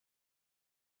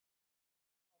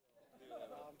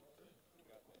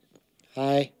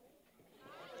Hi,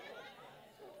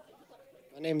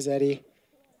 my name's Eddie.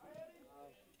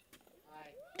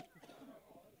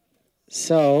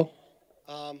 So,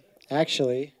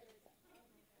 actually,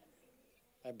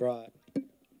 I brought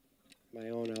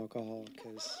my own alcohol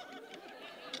because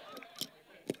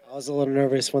I was a little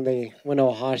nervous when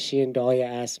Ohashi and Dahlia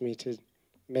asked me to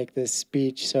make this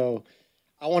speech. So,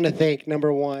 I want to thank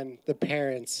number one the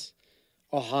parents,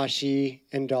 Ohashi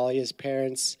and Dahlia's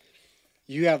parents.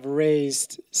 You have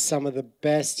raised some of the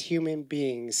best human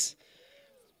beings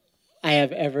I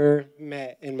have ever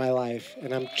met in my life,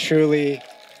 and I'm truly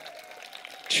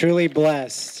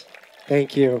blessed.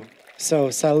 Thank you. So,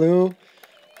 salud.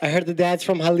 I heard the dad's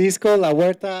from Jalisco, La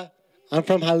Huerta. I'm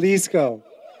from Jalisco.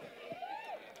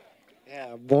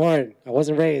 Yeah, born. I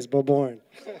wasn't raised, but born.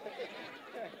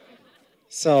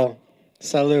 So,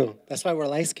 salud. That's why we're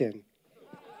light skinned.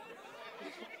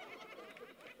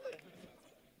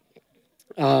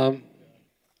 Um,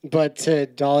 but to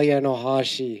Dahlia and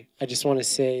Ohashi, I just want to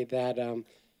say that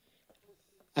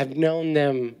I've known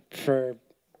them for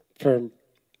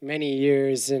many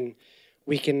years, and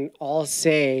we can all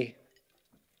say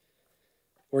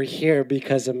we're here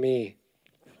because of me.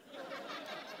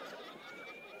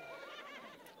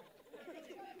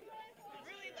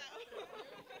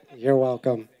 You're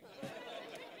welcome.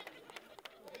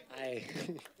 I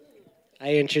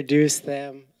I introduced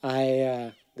them.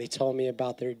 They told me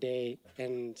about their date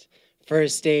and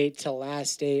first date to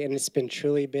last date, and it's been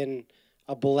truly been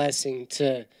a blessing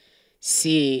to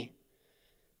see.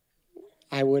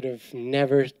 I would have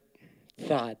never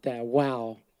thought that.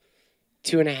 Wow,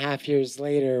 2.5 years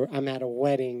later, I'm at a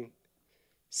wedding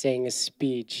saying a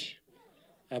speech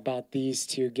about these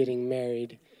two getting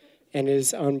married, and it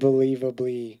is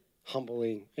unbelievably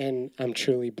humbling, and I'm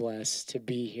truly blessed to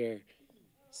be here.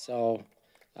 So,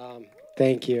 um,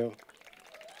 thank you.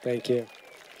 Thank you.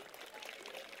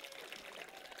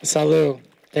 Salud.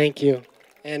 Thank you.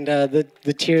 And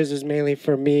the tears was mainly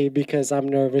for me because I'm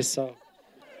nervous. So,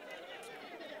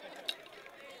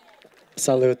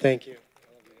 salud. Thank you.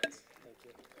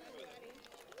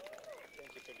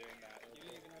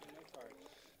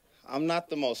 I'm not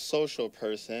the most social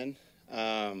person,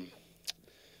 um,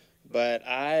 but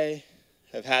I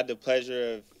have had the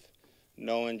pleasure of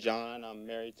knowing John. I'm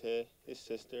married to his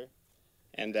sister,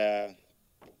 and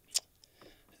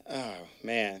oh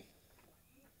man,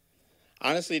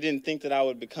 honestly didn't think that I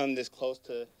would become this close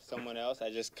to someone else. I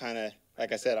just kind of,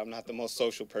 like I said, I'm not the most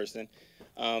social person,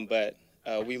 but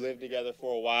we lived together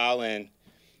for a while and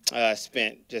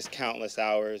spent just countless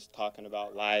hours talking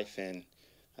about life, and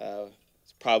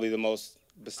it's probably the most,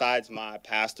 besides my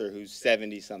pastor who's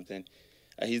 70 something,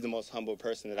 he's the most humble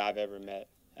person that I've ever met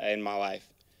in my life.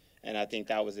 And I think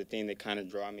that was the thing that kind of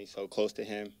drew me so close to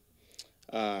him.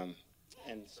 Um,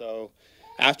 and so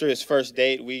after his first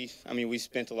date, we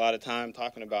spent a lot of time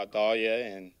talking about Dahlia,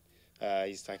 and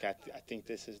he's like, I think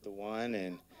this is the one.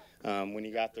 And when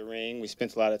he got the ring, we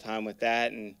spent a lot of time with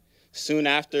that. And soon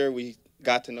after, we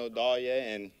got to know Dahlia,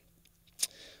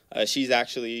 and she's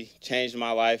actually changed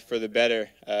my life for the better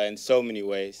in so many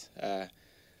ways. I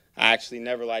actually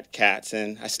never liked cats,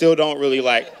 and I still don't really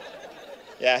like,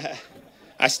 yeah,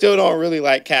 I still don't really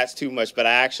like cats too much, but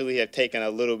I actually have taken a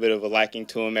little bit of a liking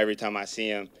to them every time I see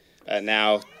them.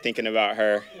 Now, thinking about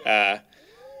her,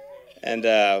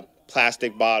 and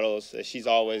plastic bottles, she's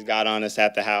always got on us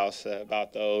at the house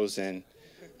about those, and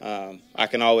I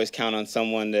can always count on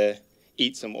someone to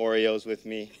eat some Oreos with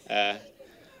me.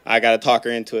 I got to talk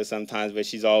her into it sometimes, but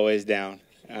she's always down.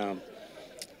 Um,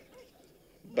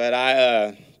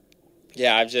 but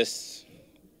yeah, I've just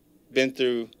been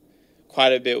through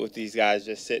quite a bit with these guys,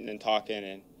 just sitting and talking,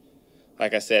 and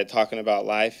like I said, talking about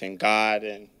life and God,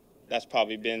 and that's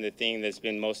probably been the thing that's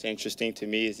been most interesting to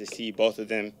me is to see both of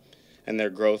them and their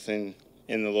growth in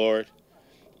the Lord.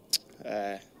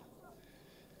 Uh,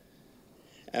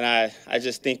 and I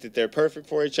just think that they're perfect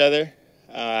for each other.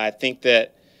 I think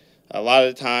that a lot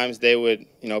of the times they would,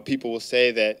 people will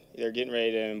say that they're getting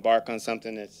ready to embark on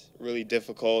something that's really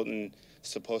difficult and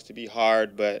supposed to be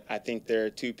hard, but I think there are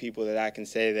two people that I can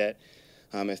say that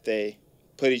if they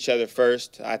put each other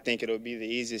first, I think it'll be the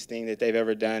easiest thing that they've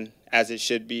ever done, as it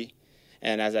should be,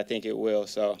 and as I think it will.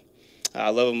 So I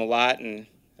love them a lot, and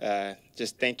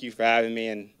just thank you for having me.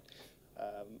 And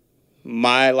uh,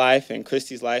 my life and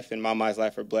Christy's life and Mama's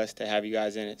life are blessed to have you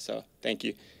guys in it. So thank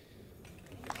you.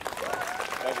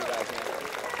 Love you guys, man.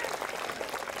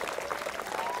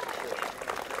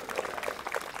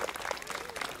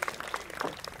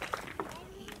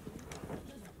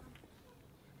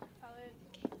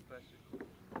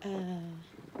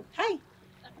 Hi,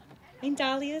 I'm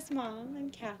Dahlia's mom. I'm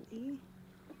Kathy.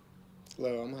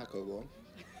 Hello, I'm Jacobo.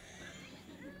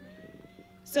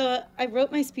 So I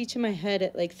wrote my speech in my head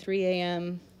at like 3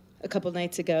 a.m. a couple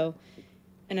nights ago,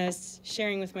 and I was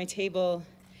sharing with my table.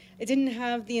 I didn't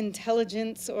have the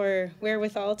intelligence or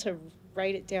wherewithal to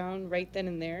write it down right then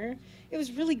and there. It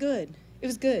was really good. It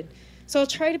was good. So I'll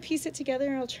try to piece it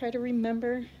together. I'll try to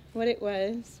remember what it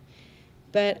was.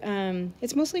 But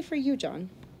it's mostly for you, John.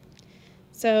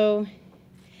 So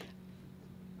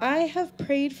I have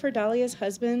prayed for Dahlia's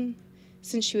husband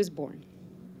since she was born.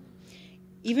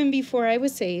 Even before I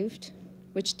was saved,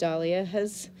 which Dahlia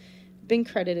has been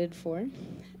credited for.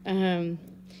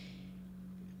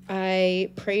 I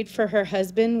prayed for her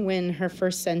husband when her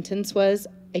first sentence was,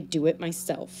 "I do it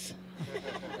myself."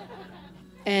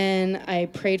 And I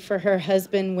prayed for her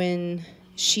husband when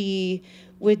she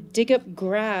would dig up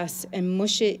grass and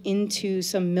mush it into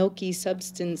some milky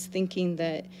substance, thinking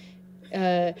that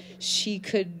she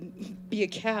could be a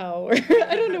cow, or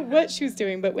I don't know what she was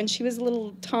doing. But when she was a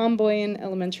little tomboy in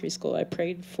elementary school, I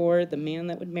prayed for the man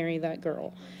that would marry that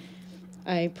girl.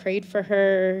 I prayed for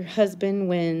her husband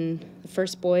when the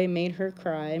first boy made her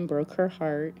cry and broke her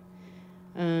heart.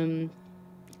 I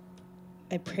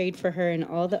prayed for her in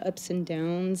all the ups and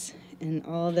downs and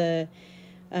all the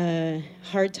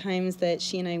hard times that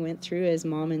she and I went through as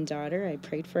mom and daughter. I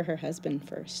prayed for her husband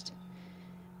first,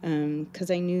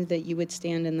 because I knew that you would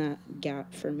stand in that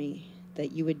gap for me,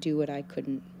 that you would do what I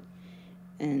couldn't.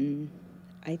 And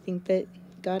I think that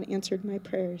God answered my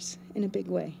prayers in a big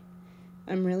way.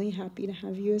 I'm really happy to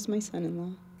have you as my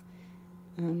son-in-law.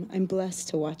 I'm blessed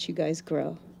to watch you guys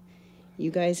grow.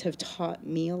 You guys have taught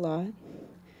me a lot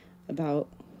about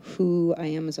who I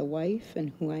am as a wife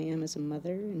and who I am as a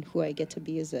mother and who I get to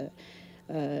be as a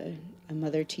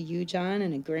mother to you, John,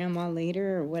 and a grandma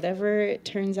later, or whatever it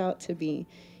turns out to be.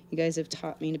 You guys have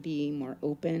taught me to be more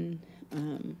open,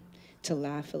 to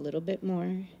laugh a little bit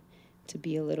more, to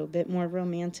be a little bit more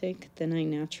romantic than I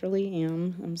naturally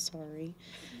am. I'm sorry.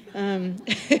 And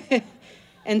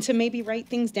to maybe write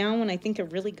things down when I think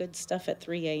of really good stuff at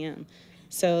 3 a.m.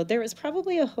 So there was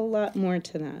probably a whole lot more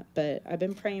to that, but I've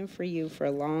been praying for you for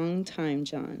a long time,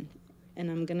 John,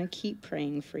 and I'm going to keep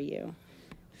praying for you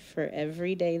for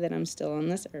every day that I'm still on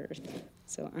this earth.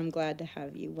 So I'm glad to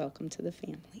have you. Welcome to the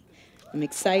family. I'm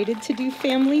excited to do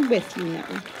family with you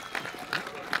now.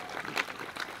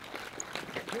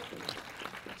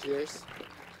 Cheers.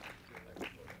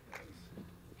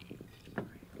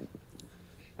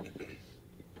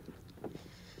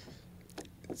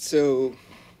 So,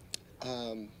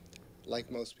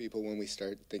 like most people, when we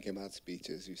start thinking about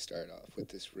speeches, you start off with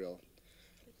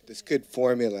this good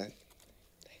formula.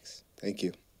 Thanks. Thank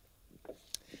you.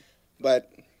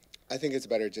 But I think it's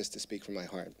better just to speak from my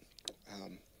heart.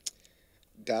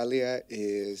 Dahlia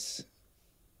is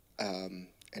and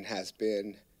has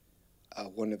been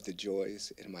one of the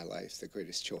joys in my life, the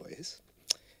greatest joys.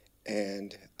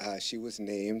 And she was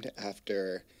named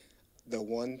after the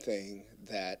one thing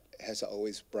that has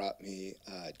always brought me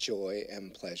joy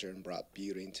and pleasure and brought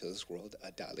beauty into this world,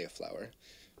 a dahlia flower.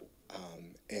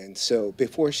 And so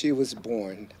before she was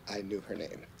born, I knew her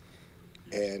name.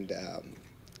 And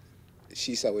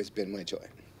she's always been my joy.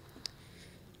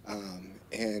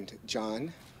 And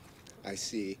John, I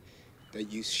see that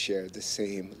you share the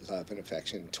same love and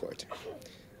affection towards her.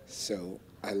 So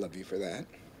I love you for that.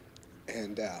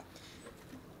 And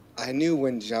I knew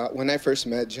when I first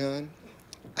met John,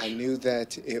 I knew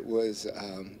that it was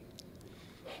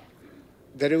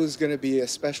going to be a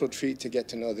special treat to get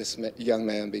to know this young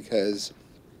man, because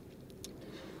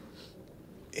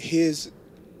his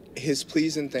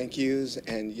please and thank yous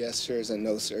and yes sirs and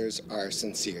no sirs are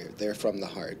sincere. They're from the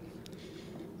heart.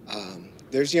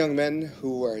 There's young men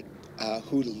who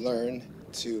learn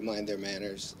to mind their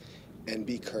manners and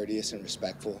be courteous and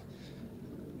respectful,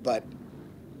 but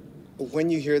when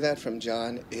you hear that from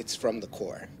John, it's from the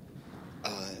core.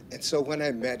 And so when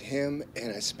I met him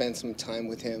and I spent some time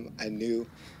with him, I knew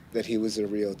that he was a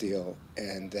real deal,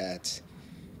 and that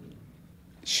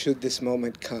should this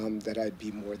moment come, that I'd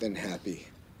be more than happy.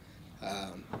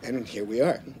 And here we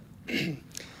are.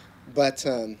 But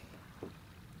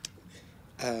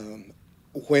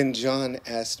when John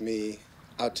asked me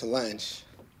out to lunch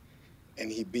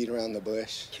and he beat around the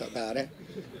bush about it,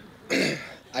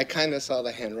 I kind of saw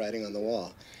the handwriting on the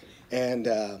wall. And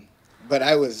but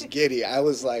I was giddy. I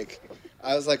was like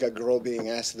a girl being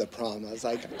asked to the prom. I was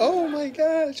like, oh my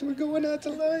gosh, we're going out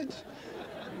to lunch.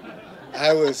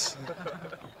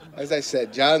 As I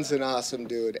said, John's an awesome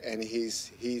dude, and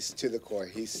he's to the core.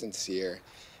 He's sincere.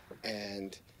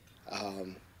 And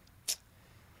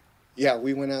yeah,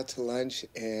 we went out to lunch,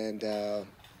 and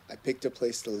I picked a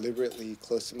place deliberately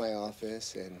close to my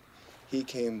office, and he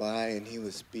came by and he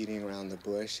was beating around the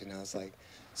bush, and I was like,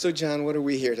 so John, what are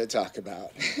we here to talk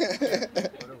about?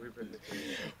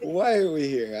 Why are we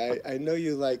here? I know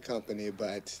you like company,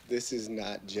 but this is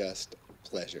not just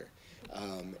pleasure.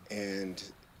 And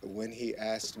when he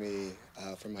asked me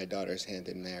for my daughter's hand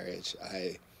in marriage,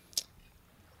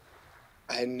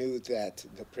 I knew that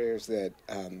the prayers that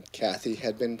Kathy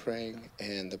had been praying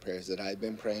and the prayers that I'd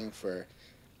been praying for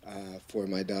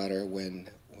my daughter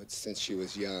since she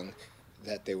was young,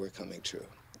 that they were coming true.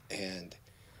 And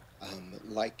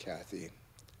like Kathy,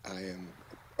 I am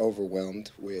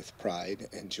overwhelmed with pride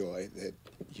and joy that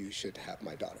you should have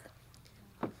my daughter.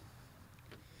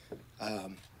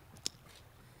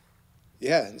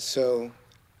 So,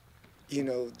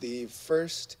 the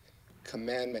first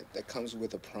commandment that comes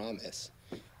with a promise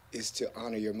is to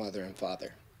honor your mother and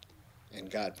father. And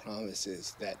God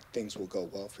promises that things will go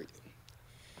well for you.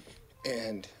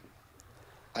 And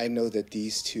I know that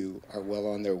these two are well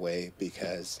on their way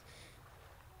because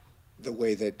the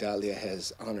way that Dahlia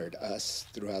has honored us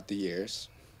throughout the years,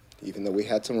 even though we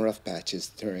had some rough patches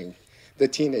during the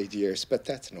teenage years, but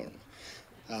that's normal.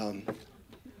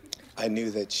 I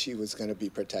knew that she was going to be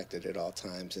protected at all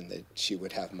times and that she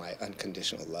would have my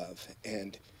unconditional love.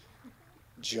 And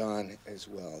John as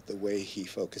well, the way he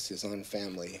focuses on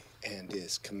family and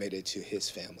is committed to his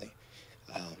family,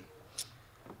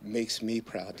 makes me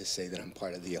proud to say that I'm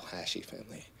part of the Ohashi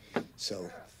family. So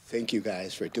thank you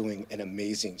guys for doing an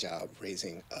amazing job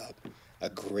raising up a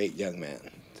great young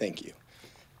man. Thank you.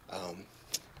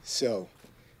 So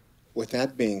with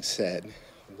that being said,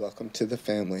 welcome to the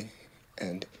family,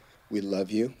 and we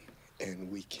love you, and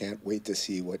we can't wait to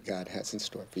see what God has in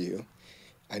store for you.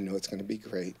 I know it's going to be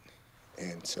great.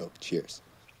 And so, cheers.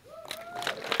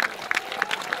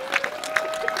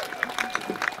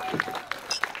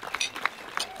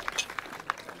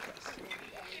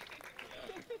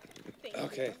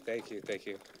 Okay, thank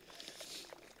you.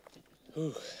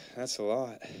 Whew, that's a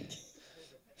lot.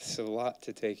 It's a lot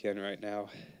to take in right now.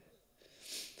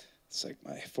 It's like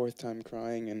my fourth time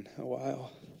crying in a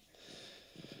while.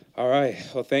 All right,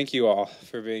 well, thank you all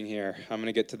for being here. I'm going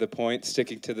to get to the point,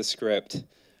 sticking to the script.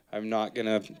 I'm not going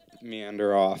to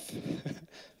meander off.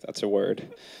 That's a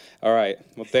word. All right.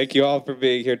 Well, thank you all for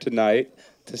being here tonight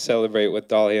to celebrate with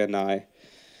Dahlia and I.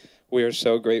 We are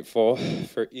so grateful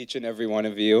for each and every one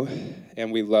of you,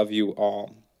 and we love you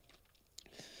all.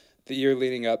 The year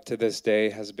leading up to this day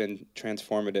has been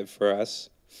transformative for us,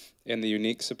 and the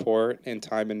unique support and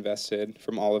time invested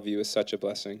from all of you is such a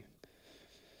blessing.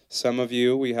 Some of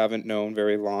you we haven't known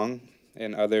very long,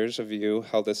 and others of you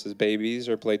held us as babies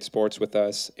or played sports with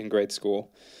us in grade school.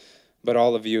 But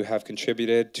all of you have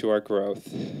contributed to our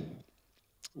growth.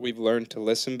 We've learned to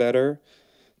listen better,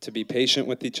 to be patient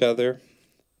with each other,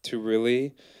 to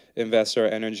really invest our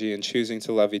energy in choosing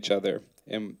to love each other.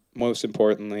 And most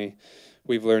importantly,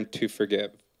 we've learned to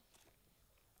forgive.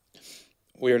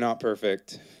 We are not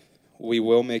perfect. We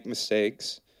will make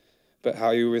mistakes, but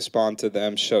how you respond to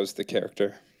them shows the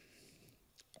character.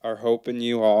 Our hope in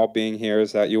you all being here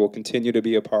is that you will continue to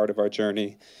be a part of our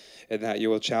journey and that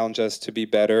you will challenge us to be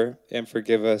better and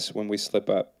forgive us when we slip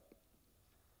up.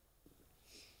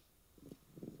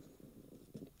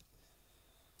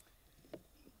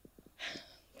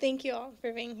 Thank you all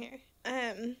for being here.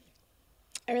 I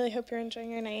really hope you're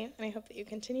enjoying your night, and I hope that you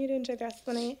continue to enjoy the rest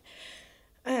of the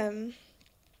night.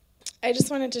 I just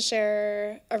wanted to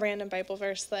share a random Bible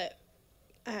verse that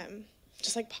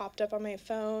just popped up on my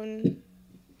phone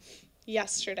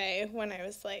yesterday when I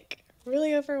was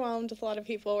really overwhelmed with a lot of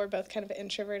people. We're both kind of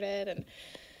introverted, and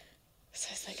so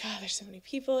I was like, oh, there's so many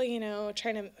people,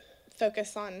 trying to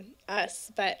focus on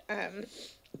us. But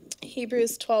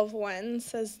Hebrews 12:1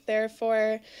 says,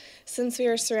 therefore, since we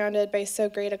are surrounded by so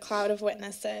great a cloud of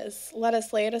witnesses, let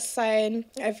us lay aside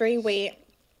every weight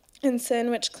and sin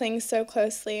which clings so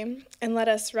closely, and let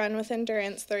us run with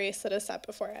endurance the race that is set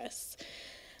before us.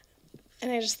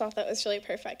 And I just thought that was really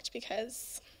perfect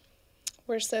because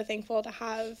we're so thankful to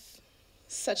have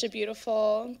such a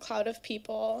beautiful cloud of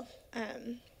people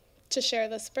to share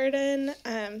this burden,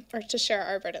 or to share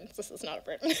our burdens. This is not a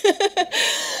burden.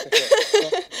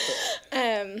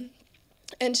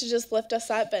 And to just lift us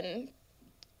up and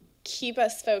keep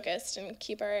us focused and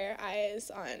keep our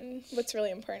eyes on what's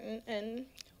really important. And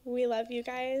we love you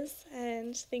guys,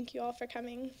 and thank you all for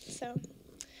coming. So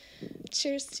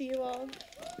cheers to you all.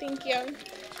 Thank you.